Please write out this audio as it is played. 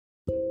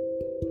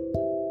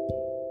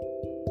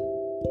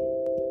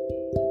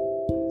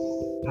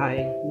Hi,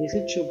 this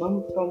is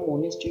Shubham from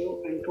Monist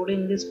and today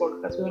in this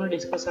podcast we're going to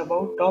discuss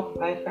about top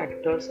 5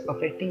 factors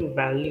affecting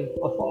value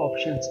of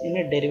options in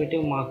a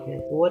derivative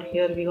market. Over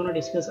here we're going to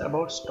discuss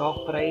about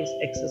stock price,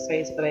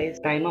 exercise price,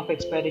 time of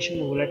expiration,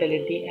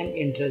 volatility and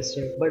interest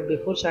rate. But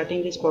before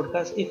starting this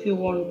podcast, if you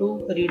want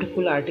to read a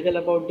full article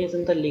about this,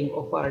 then the link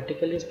of our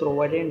article is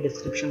provided in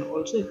description.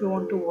 Also, if you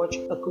want to watch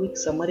a quick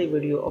summary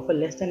video of a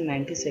less than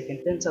 90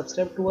 seconds, then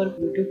subscribe to our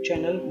YouTube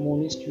channel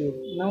Monist.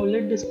 Now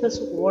let's discuss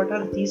what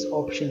are these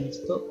options.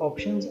 So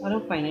options are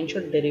financial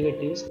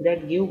derivatives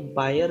that give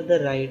buyer the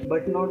right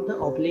but not the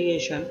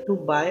obligation to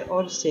buy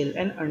or sell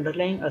an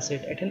underlying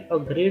asset at an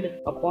agreed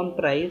upon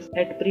price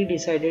at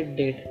pre-decided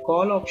date.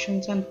 Call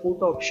options and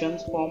put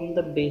options form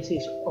the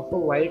basis of a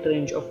wide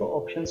range of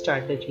option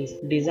strategies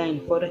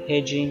designed for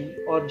hedging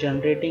or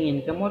generating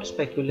income or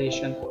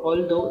speculation.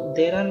 Although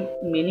there are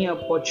many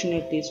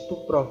opportunities to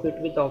profit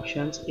with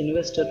options,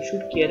 investors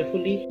should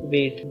carefully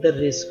weigh the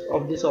risk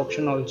of this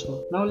option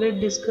also. Now let's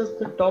discuss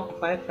the top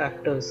 5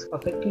 factors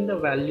affecting the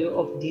value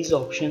of these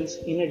options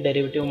in a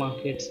derivative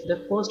markets.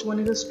 The first one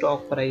is the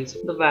stock price.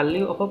 The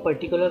value of a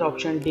particular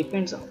option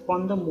depends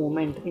upon the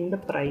movement in the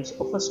price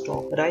of a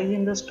stock. Rise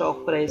in the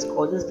stock price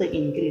causes the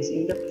increase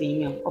in the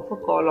premium of a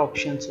call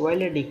options,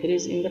 while a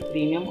decrease in the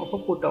premium of a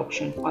put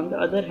option. On the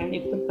other hand,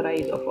 if the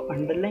price of an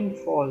underlying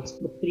falls,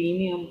 the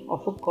premium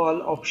of a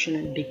call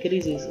option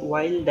decreases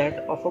while that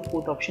of a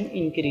put option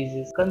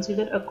increases.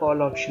 Consider a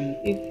call option.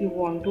 If you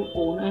want to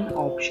own an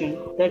option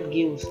that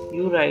gives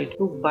you right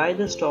to buy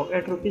the stock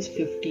at rupees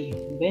 50,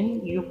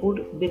 when you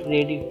would be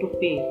ready to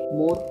pay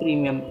more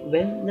premium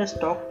when the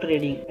stock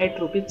trading at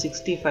rupees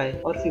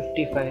 65 or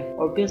 55.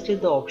 Obviously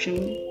the option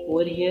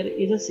over here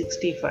is a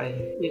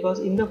 65 because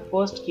in the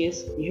first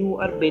case you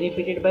are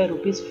benefited by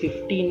rupees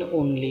 15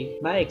 only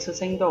by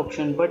exercising the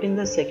option, but in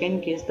the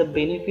second case the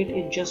benefit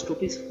is just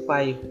rupees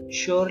 5.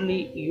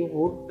 Surely you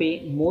would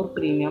pay more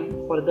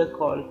premium for the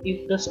call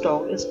if the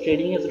stock is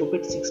trading as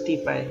rupees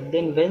 65.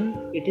 Then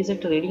when it is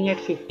trading at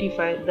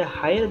 55, the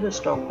higher the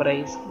stock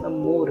price, the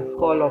more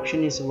call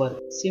option is worth.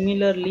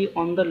 Similarly,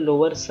 on the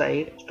lower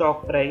side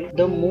stock price,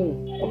 the more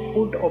a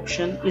put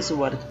option is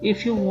worth.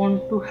 If you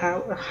want to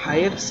have a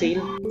higher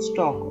sale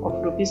stock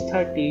of rupees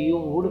 30, you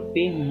would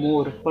pay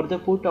more for the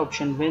put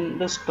option. When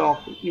the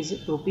stock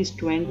is rupees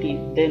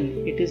 20,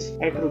 then it is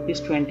at rupees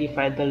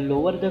 25. The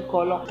lower the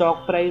call of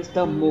stock price,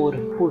 the more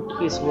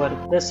put is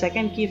worth. The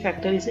second key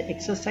factor is the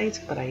exercise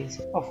price.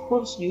 Of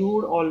course, you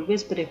would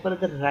always prefer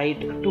the right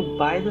to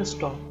buy the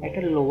stock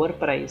at a lower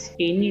price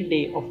any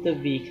day of the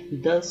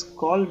week. Thus,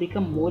 call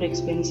become more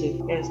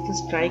expensive as the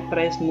strike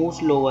price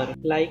moves lower.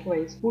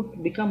 Likewise,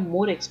 put become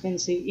more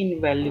expensive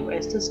in value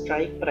as the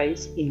strike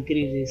price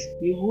increases.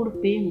 You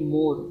would pay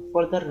more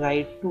for the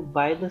right to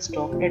buy the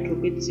stock at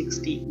rupees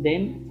 60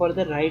 than for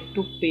the right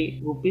to pay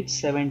rupees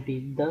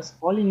 70. Thus,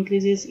 all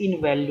increases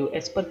in value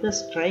as per the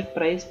strike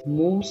price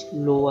moves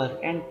lower,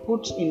 and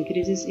puts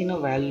increases in a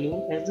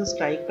value as the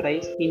strike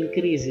price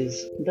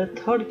increases. The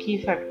third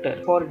key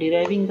factor for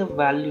deriving the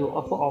value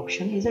of an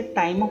option is a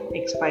time of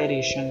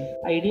expiration.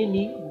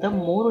 Ideally, the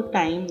more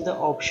time the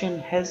option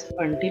has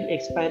until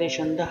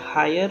expiration, the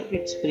higher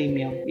its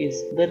premium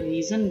is. The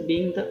reason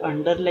being the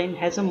underlying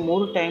has a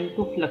more time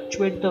to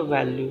fluctuate the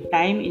value.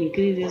 Time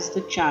increases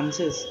the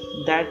chances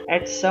that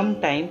at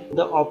some time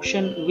the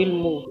option will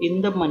move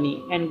in the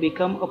money and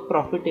become a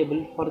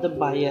profitable for the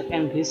buyer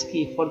and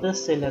risky for the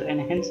seller,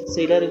 and hence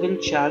seller will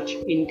charge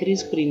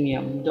increased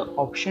premium. The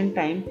option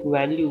time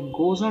value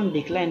goes on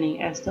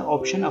declining as the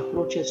option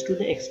approaches to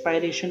the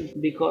expiration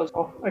because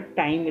of a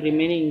time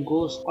remaining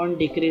goes on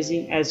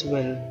decreasing as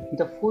well.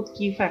 The fourth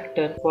key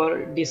factor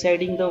for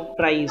deciding the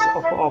price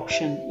of an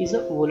option is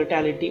the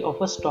volatility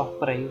of a stock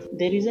price.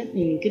 There is an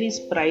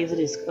increased price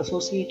risk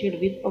associated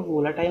with a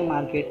volatile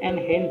market, and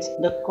hence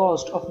the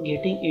cost of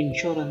getting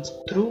insurance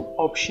through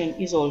option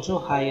is also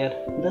higher.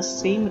 The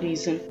same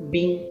reason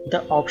being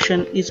the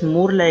option is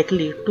more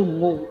likely to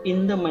move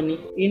in the money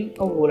in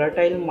a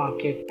volatile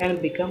market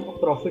and become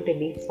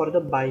profitable for the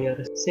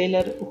buyers.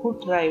 Seller who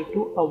try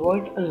to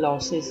avoid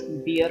losses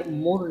bear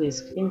more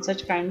risk in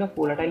such kind of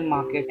volatile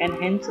market and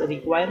hence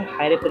require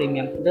higher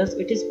premium. Thus,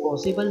 it is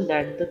possible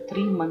that the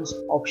 3 months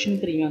option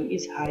premium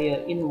is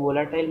higher in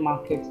volatile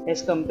markets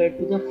as compared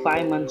to the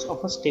 5 months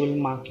of a stable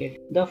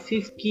market. The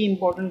fifth key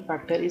important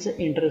factor is the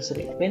interest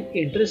rate. When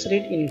interest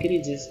rate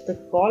increases, the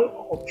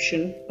call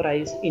option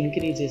price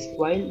increases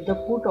while the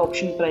put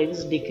option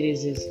price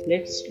decreases.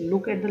 Let's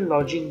look at the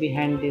logic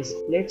behind this.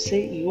 Let's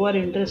say you are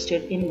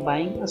interested in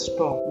buying a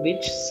stock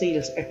which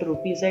sells at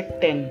rupees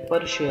at 10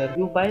 per share.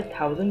 You buy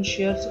 1000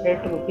 shares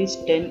at rupees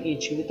 10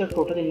 each with a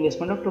total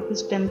investment of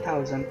rupees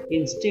 10,000.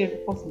 Instead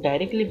of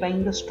directly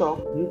buying the stock,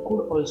 you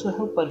could also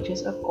have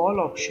purchased a call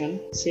option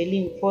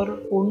selling for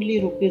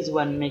only rupees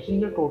 1, making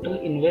the total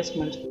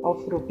investment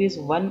of rupees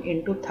 1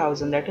 into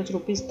 1000, that is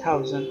rupees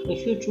 1000.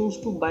 If you choose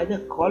to buy the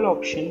call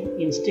option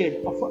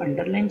instead of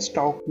underlying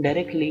stock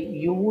directly,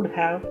 you would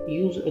have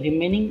used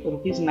remaining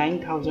rupees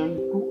 9,000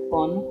 to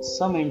on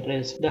some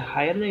interest. The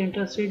higher the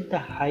interest rate, the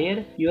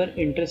higher your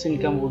interest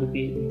income would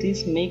be.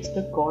 This makes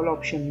the call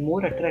option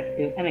more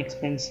attractive and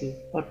expensive.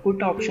 For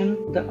put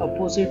option, the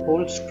opposite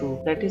holds true.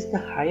 That is, the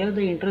higher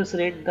the interest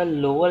rate, the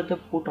lower the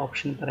put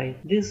option price.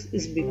 This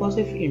is because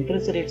if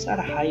interest rates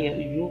are higher,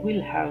 you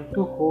will have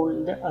to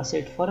hold the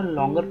asset for a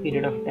longer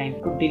period of time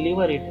to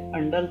deliver it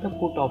under the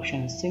put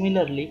option.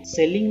 Similarly,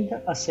 selling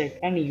the asset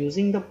and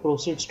using the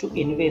proceeds to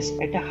invest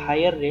at a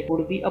higher rate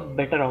would be a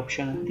better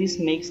option. This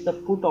makes the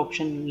put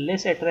option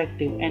less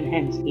attractive and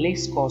hence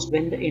less cost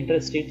when the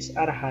interest rates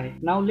are high.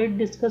 Now let's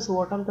discuss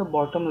what are the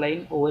bottom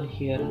line over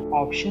here.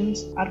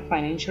 Options are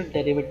financial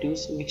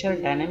derivatives which are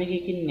dynamic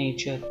in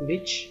nature,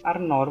 which are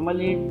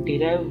normally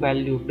derived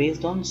value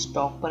based on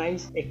stock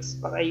price,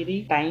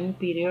 expiry, time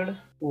period,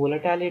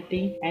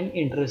 volatility and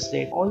interest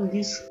rate. All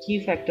these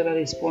key factors are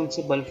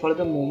responsible for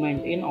the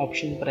movement in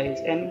option price,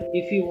 and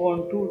if you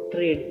want to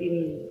trade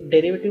in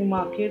derivative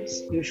markets,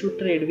 you should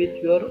trade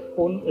with your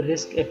own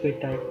risk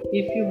appetite.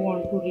 If you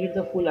want to read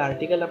the full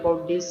article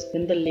about this,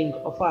 then the link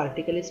of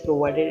article is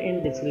provided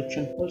in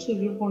description. Also,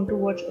 if you want to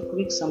watch a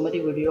quick summary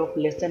video of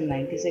less than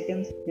 90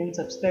 seconds, then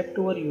subscribe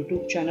to our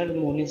YouTube channel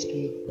Monist.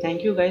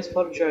 Thank you guys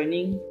for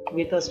joining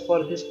with us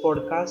for this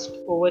podcast.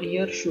 Over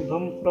here,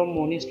 Shubham from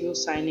Monist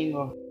signing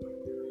off.